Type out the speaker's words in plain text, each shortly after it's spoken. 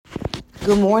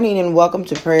Good morning and welcome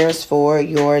to Prayers for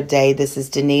Your Day. This is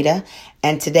Danita,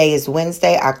 and today is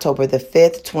Wednesday, October the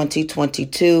 5th,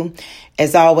 2022.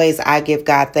 As always, I give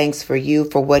God thanks for you,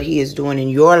 for what He is doing in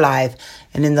your life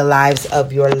and in the lives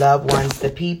of your loved ones, the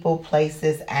people,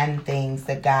 places, and things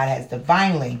that God has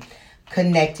divinely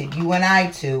connected you and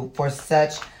I to for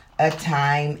such a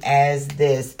time as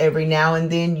this. Every now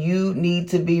and then you need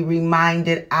to be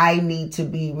reminded, I need to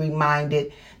be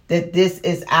reminded that this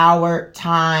is our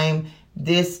time.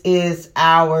 This is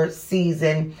our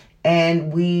season,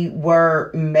 and we were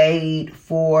made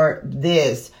for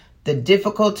this. The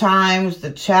difficult times, the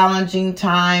challenging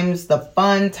times, the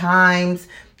fun times,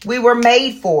 we were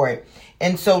made for it.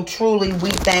 And so truly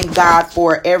we thank God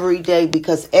for every day,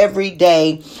 because every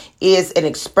day is an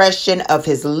expression of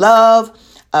His love,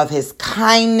 of His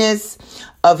kindness,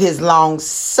 of His long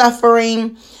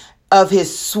suffering, of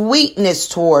His sweetness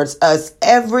towards us.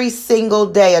 Every single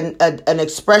day, an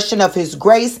expression of His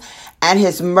grace and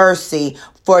His mercy.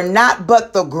 For not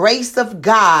but the grace of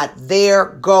God, there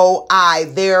go I,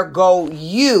 there go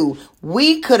you.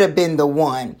 We could have been the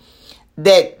one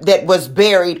that was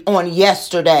buried on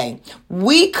yesterday.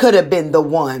 We could have been the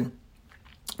one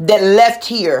that left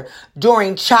here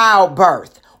during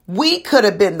childbirth. We could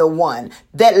have been the one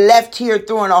that left here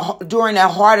during a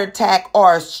heart attack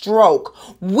or a stroke.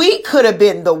 We could have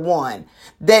been the one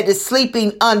that is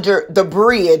sleeping under the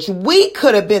bridge. We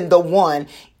could have been the one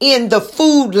in the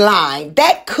food line.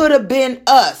 That could have been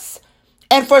us.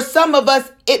 And for some of us,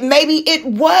 maybe it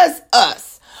was us.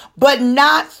 But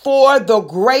not for the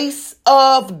grace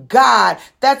of God.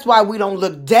 That's why we don't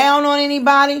look down on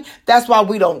anybody. That's why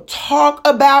we don't talk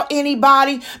about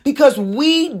anybody, because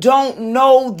we don't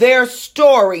know their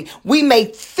story. We may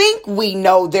think we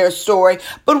know their story,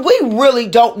 but we really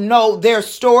don't know their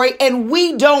story, and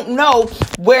we don't know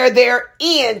where their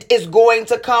end is going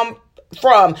to come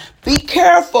from. Be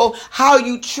careful how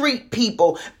you treat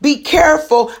people. Be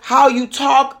careful how you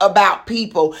talk about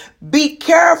people. Be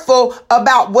careful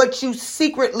about what you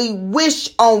secretly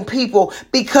wish on people,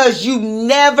 because you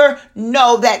never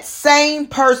know, that same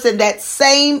person, that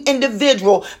same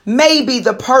individual may be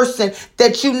the person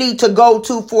that you need to go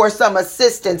to for some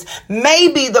assistance.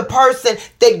 Maybe the person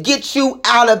that gets you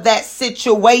out of that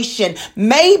situation.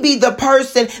 Maybe the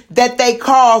person that they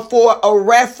call for a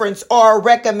reference or a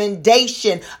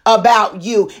recommendation about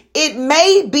you. It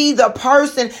may be the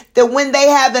person that when they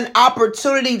have an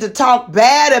opportunity to talk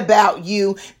bad about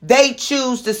you, they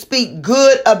choose to speak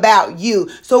good about you.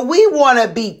 So we want to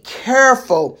be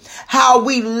careful how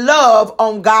we love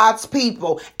on God's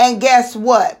people. And guess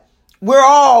what? We're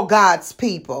all God's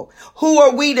people. Who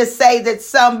are we to say that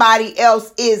somebody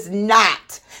else is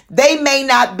not? They may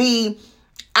not be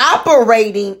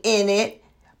operating in it,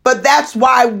 but that's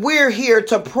why we're here,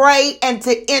 to pray and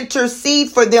to intercede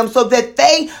for them so that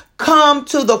they come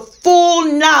to the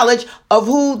full knowledge of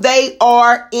who they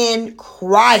are in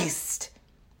Christ.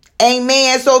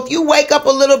 Amen. So if you wake up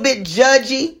a little bit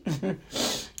judgy,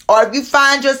 or if you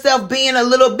find yourself being a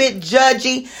little bit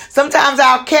judgy, sometimes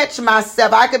I'll catch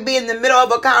myself. I could be in the middle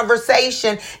of a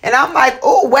conversation and I'm like,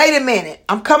 oh, wait a minute.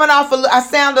 I'm coming off, I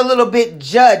sound a little bit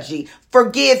judgy.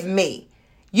 Forgive me.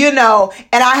 And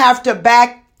I have to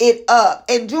back it up.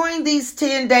 And during these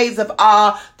 10 days of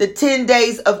awe, the 10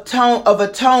 days of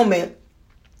atonement,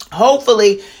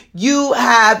 hopefully you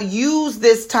have used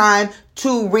this time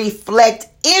to reflect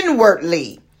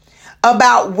inwardly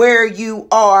about where you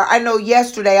are. I know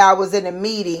yesterday I was in a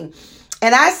meeting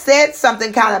and I said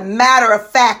something kind of matter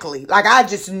of factly, like I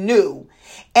just knew.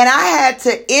 And I had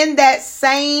to, in that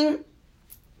same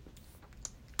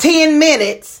 10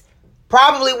 minutes,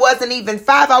 probably wasn't even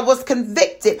 5, I was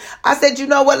convicted. I said, you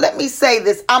know what? Let me say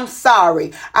this. I'm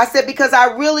sorry. I said, because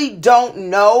I really don't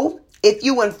know if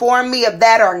you informed me of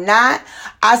that or not.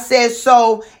 I said,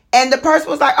 so, and the person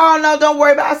was like, oh, no, don't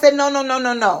worry about it. I said,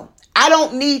 no. I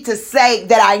don't need to say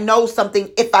that I know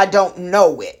something if I don't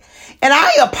know it. And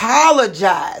I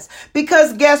apologize,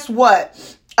 because guess what?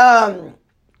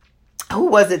 Who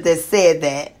was it that said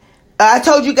that? I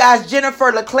told you guys,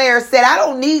 Jennifer LeClaire said, I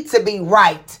don't need to be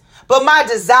right, but my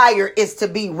desire is to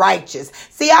be righteous.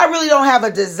 See, I really don't have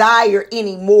a desire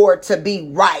anymore to be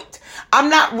right. I'm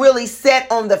not really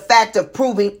set on the fact of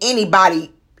proving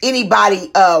anybody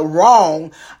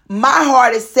wrong. My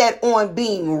heart is set on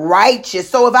being righteous.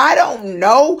 So if I don't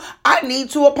know, I need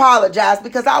to apologize,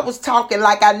 because I was talking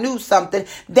like I knew something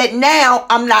that now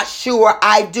I'm not sure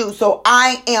I do. So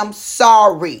I am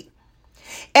sorry.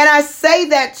 And I say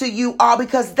that to you all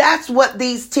because that's what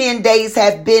these 10 days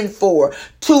have been for,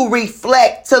 to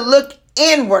reflect, to look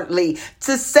inwardly,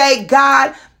 to say,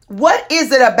 God, What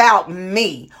is it about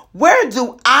me? Where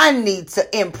do I need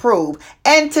to improve?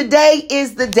 And today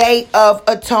is the Day of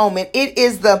Atonement. It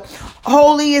is the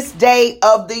holiest day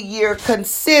of the year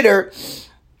considered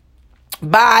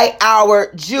by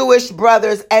our Jewish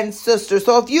brothers and sisters.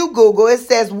 So if you Google, it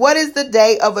says, what is the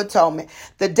Day of Atonement?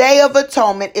 The Day of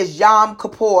Atonement is Yom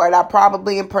Kippur, and I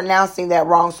probably am pronouncing that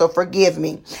wrong, so forgive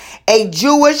me. A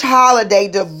Jewish holiday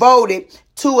devoted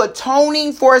to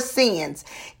atoning for sins.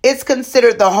 It's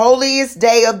considered the holiest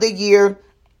day of the year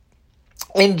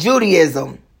in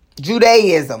Judaism.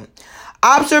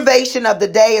 Observation of the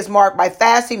day is marked by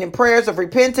fasting and prayers of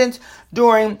repentance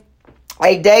during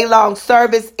a day-long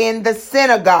service in the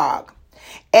synagogue.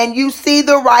 And you see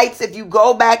the rites if you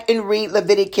go back and read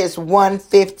Leviticus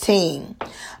 1:15.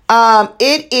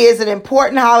 It is an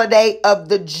important holiday of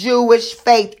the Jewish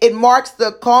faith. It marks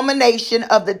the culmination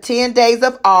of the 10 days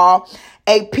of awe,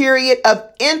 a period of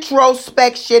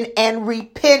introspection and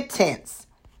repentance.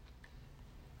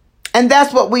 And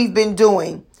that's what we've been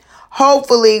doing.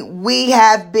 Hopefully, we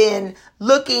have been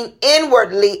looking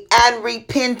inwardly and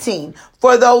repenting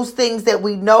for those things that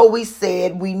we know we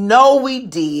said, we know we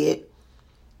did.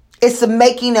 It's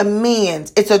making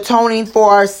amends. It's atoning for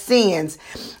our sins.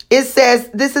 It says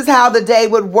this is how the day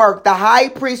would work. The high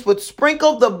priest would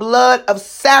sprinkle the blood of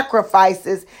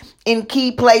sacrifices in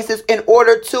key places in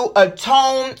order to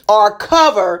atone or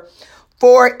cover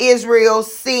for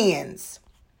Israel's sins.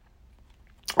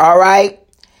 All right.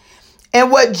 And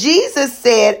what Jesus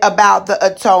said about the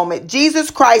atonement,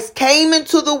 Jesus Christ came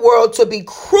into the world to be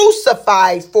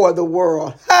crucified for the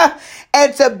world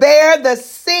and to bear the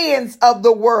sins of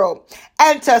the world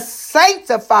and to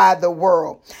sanctify the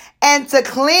world and to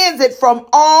cleanse it from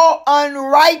all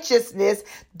unrighteousness,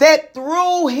 that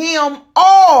through him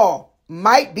all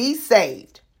might be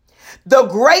saved. The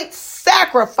great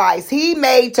sacrifice he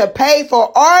made to pay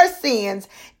for our sins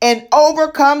and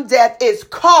overcome death is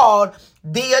called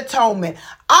the atonement.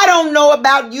 I don't know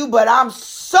about you, but I'm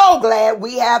so glad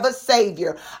we have a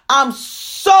Savior. I'm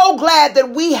so glad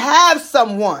that we have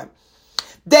someone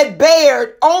that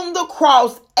bared on the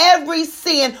cross every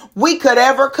sin we could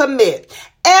ever commit.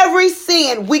 Every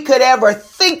sin we could ever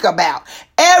think about,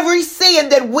 every sin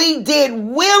that we did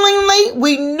willingly,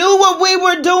 we knew what we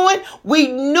were doing, we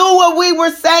knew what we were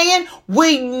saying,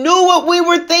 we knew what we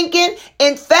were thinking.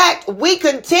 In fact, we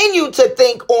continued to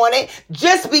think on it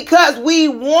just because we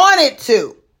wanted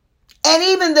to. And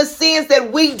even the sins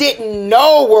that we didn't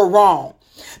know were wrong,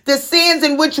 the sins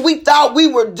in which we thought we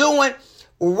were doing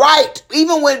right.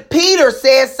 Even when Peter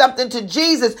said something to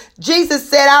Jesus, Jesus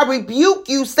said, "I rebuke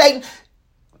you, Satan."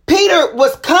 Peter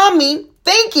was coming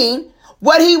thinking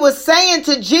what he was saying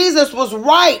to Jesus was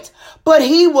right, but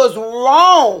he was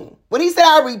wrong. When he said,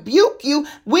 "I rebuke you,"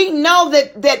 we know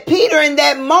that Peter in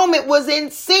that moment was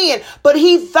in sin, but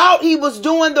he thought he was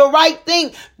doing the right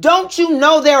thing. Don't you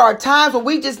know there are times when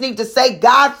we just need to say,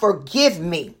 "God, forgive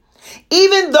me."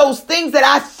 Even those things that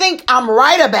I think I'm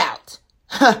right about.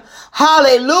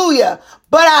 Hallelujah.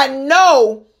 But I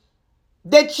know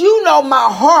that you know my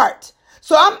heart.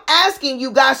 So I'm asking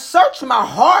you guys, search my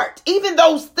heart. Even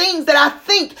those things that I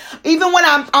think, even when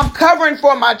I'm covering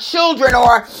for my children,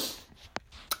 or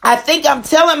I think I'm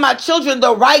telling my children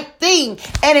the right thing,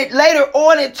 and it later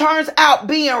on it turns out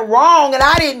being wrong, and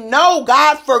I didn't know.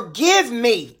 God, forgive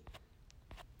me.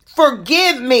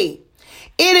 Forgive me.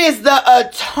 It is the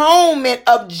atonement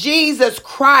of Jesus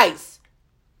Christ.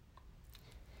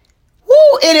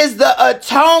 Woo, it is the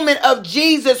atonement of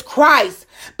Jesus Christ.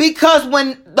 Because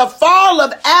when the fall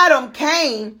of Adam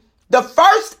came, the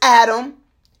first Adam,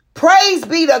 praise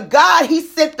be to God, he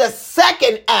sent the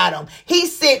second Adam. He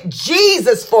sent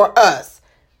Jesus for us.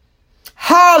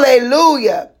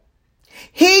 Hallelujah.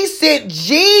 He sent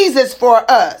Jesus for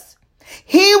us.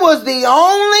 He was the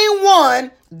only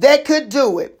one that could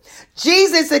do it.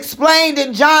 Jesus explained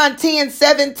in John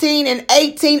 10:17 and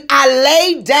 18, "I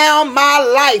lay down my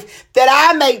life that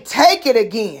I may take it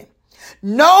again.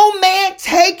 No man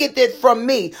taketh it from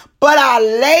me, but I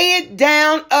lay it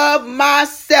down of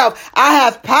myself." I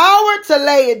have power to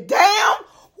lay it down.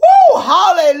 Woo,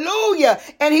 hallelujah.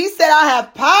 And he said, I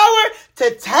have power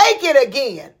to take it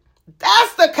again.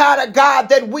 That's the kind of God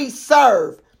that we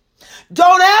serve.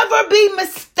 Don't ever be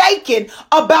mistaken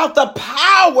about the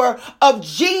power of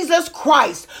Jesus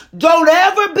Christ. Don't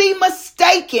ever be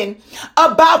mistaken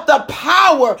about the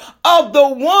power of the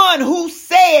one who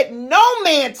said, "No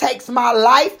man takes my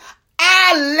life.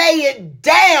 I lay it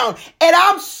down." And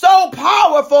I'm so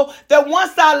powerful that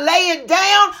once I lay it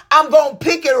down, I'm going to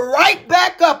pick it right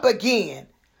back up again.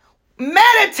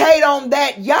 Meditate on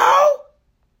that, y'all.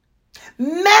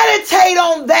 Meditate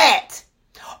on that.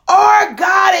 Our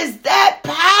God is that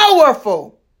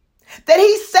powerful that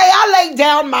he say, I lay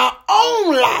down my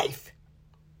own life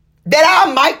that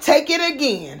I might take it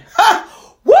again. Huh.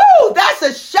 Woo, that's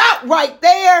a shout right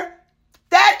there.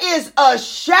 That is a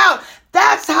shout.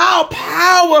 That's how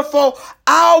powerful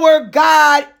our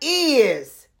God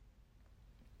is.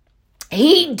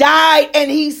 He died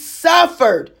and he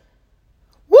suffered.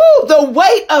 Woo, the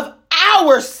weight of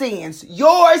our sins,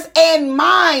 yours and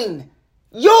mine.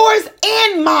 Yours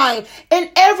and mine. And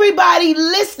everybody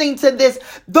listening to this,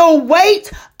 the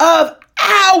weight of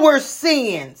our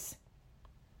sins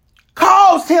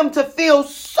caused him to feel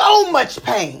so much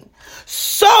pain,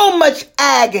 so much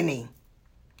agony.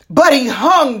 But he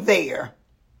hung there.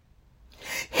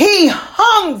 He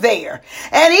hung there.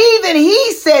 And even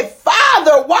he said,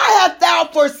 Father, why hast thou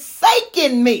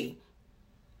forsaken me?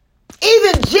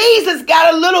 Even Jesus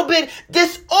got a little bit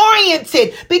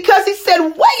disoriented because he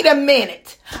said, wait a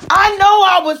minute. I know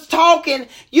I was talking,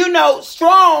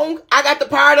 strong. I got the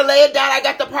power to lay it down. I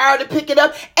got the power to pick it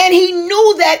up. And he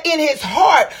knew that in his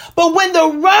heart. But when the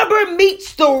rubber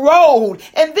meets the road,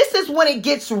 and this is when it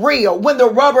gets real, when the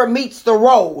rubber meets the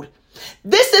road.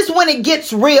 This is when it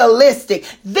gets realistic.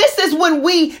 This is when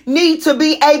we need to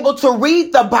be able to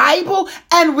read the Bible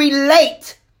and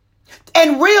relate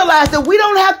and realize that we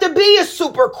don't have to be a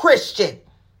super Christian.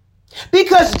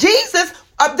 Because Jesus,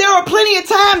 there are plenty of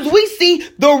times we see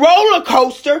the roller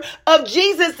coaster of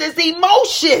Jesus's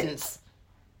emotions.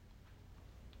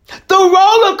 The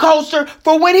roller coaster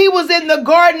for when he was in the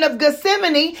Garden of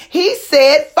Gethsemane, he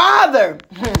said, Father,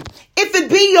 if it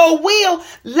be your will,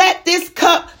 let this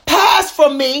cup pass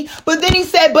from me. But then he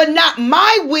said, but not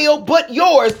my will, but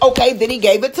yours. Okay, then he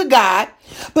gave it to God.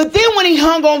 But then when he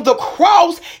hung on the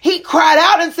cross, he cried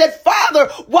out and said, Father,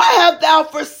 why have thou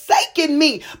forsaken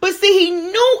me? But see, he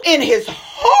knew in his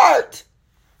heart.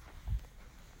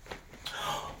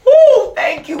 Oh,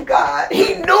 thank you, God.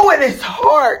 He knew in his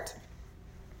heart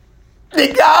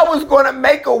that God was going to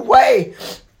make a way.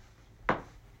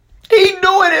 He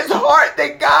knew in his heart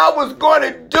that God was going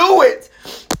to do it.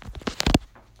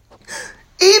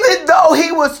 Even though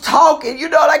he was talking,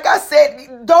 like I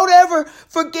said, don't ever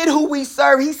forget who we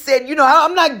serve. He said,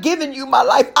 I'm not giving you my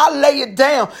life. I lay it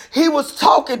down. He was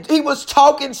talking strong. He was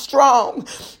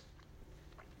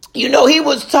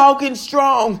talking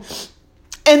strong.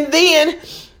 And then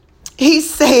he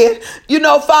said,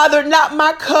 Father, not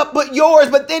my cup, but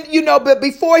yours. But then, but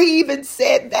before he even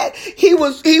said that, he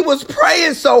was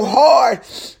praying so hard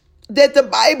that the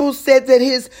Bible said that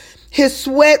his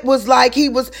sweat was like he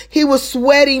was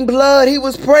sweating blood. He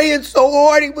was praying so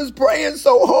hard. He was praying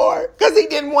so hard because he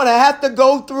didn't want to have to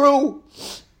go through.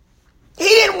 He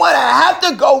didn't want to have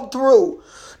to go through.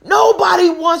 Nobody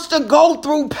wants to go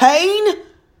through pain.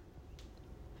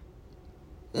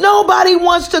 Nobody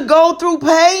wants to go through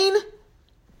pain.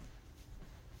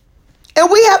 And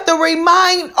we have to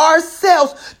remind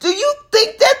ourselves, do you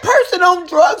think that person on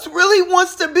drugs really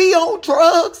wants to be on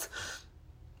drugs?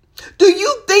 Do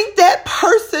you think that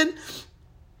person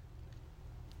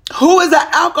who is an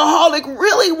alcoholic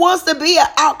really wants to be an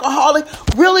alcoholic,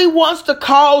 really wants to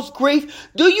cause grief?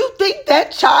 Do you think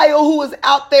that child who is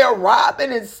out there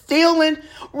robbing and stealing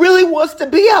really wants to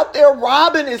be out there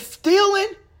robbing and stealing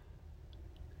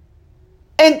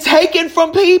and taking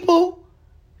from people?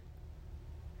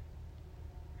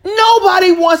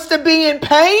 Nobody wants to be in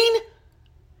pain.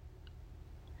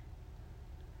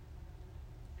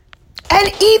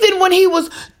 And even when he was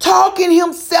talking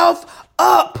himself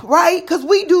up, right? Because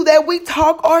we do that. We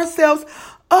talk ourselves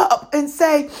up and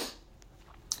say,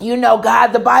 God,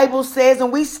 the Bible says,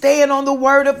 and we stand on the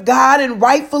word of God, and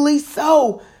rightfully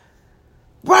so.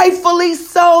 Rightfully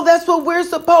so. That's what we're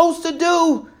supposed to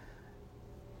do.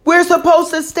 We're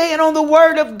supposed to stand on the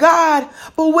word of God.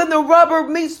 But when the rubber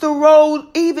meets the road,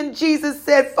 even Jesus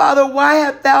said, Father, why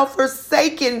hast thou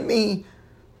forsaken me?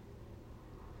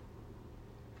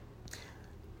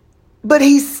 But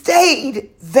he stayed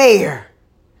there.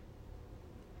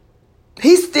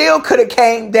 He still could have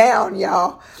came down,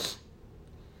 y'all.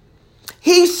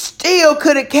 He still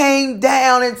could have came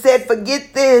down and said,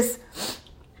 forget this.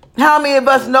 How many of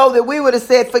us know that we would have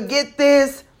said, forget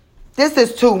this? This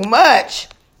is too much.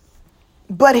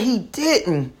 But he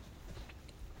didn't.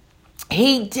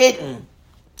 He didn't.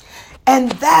 And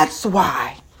that's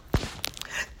why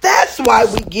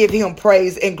we give him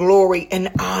praise and glory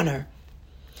and honor.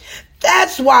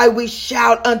 That's why we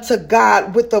shout unto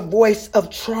God with a voice of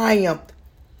triumph.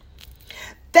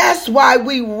 That's why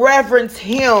we reverence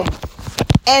him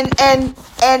and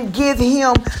give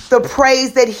him the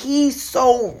praise that he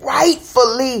so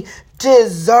rightfully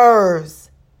deserves.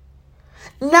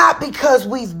 Not because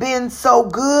we've been so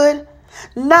good,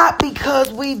 Not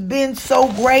because we've been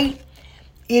so great.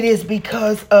 It is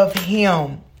because of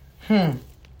him.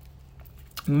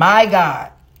 My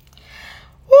God.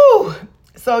 Woo.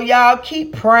 So y'all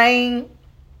keep praying.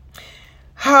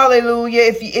 Hallelujah.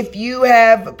 If you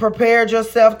have prepared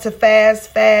yourself to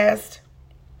fast,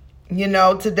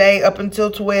 today up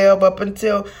until 12, up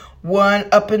until 1,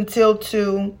 up until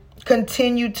 2,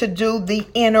 continue to do the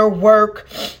inner work.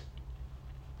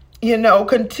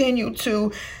 Continue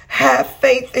to have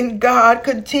faith in God.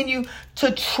 Continue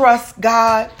to trust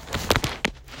God.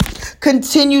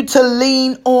 Continue to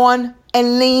lean on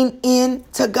and lean in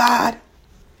to God.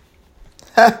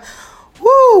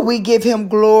 Woo, we give him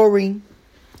glory.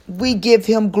 We give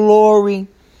him glory.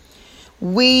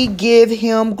 We give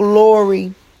him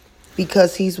glory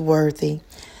because he's worthy.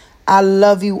 I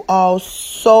love you all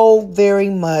so very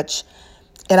much.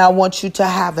 And I want you to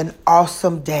have an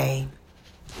awesome day,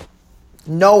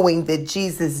 knowing that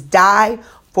Jesus died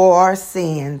for our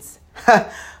sins.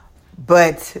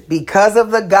 But because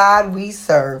of the God we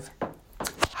serve,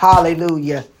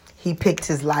 hallelujah, he picked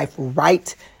his life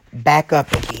right back up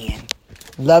again.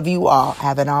 Love you all.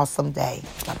 Have an awesome day.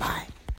 Bye-bye.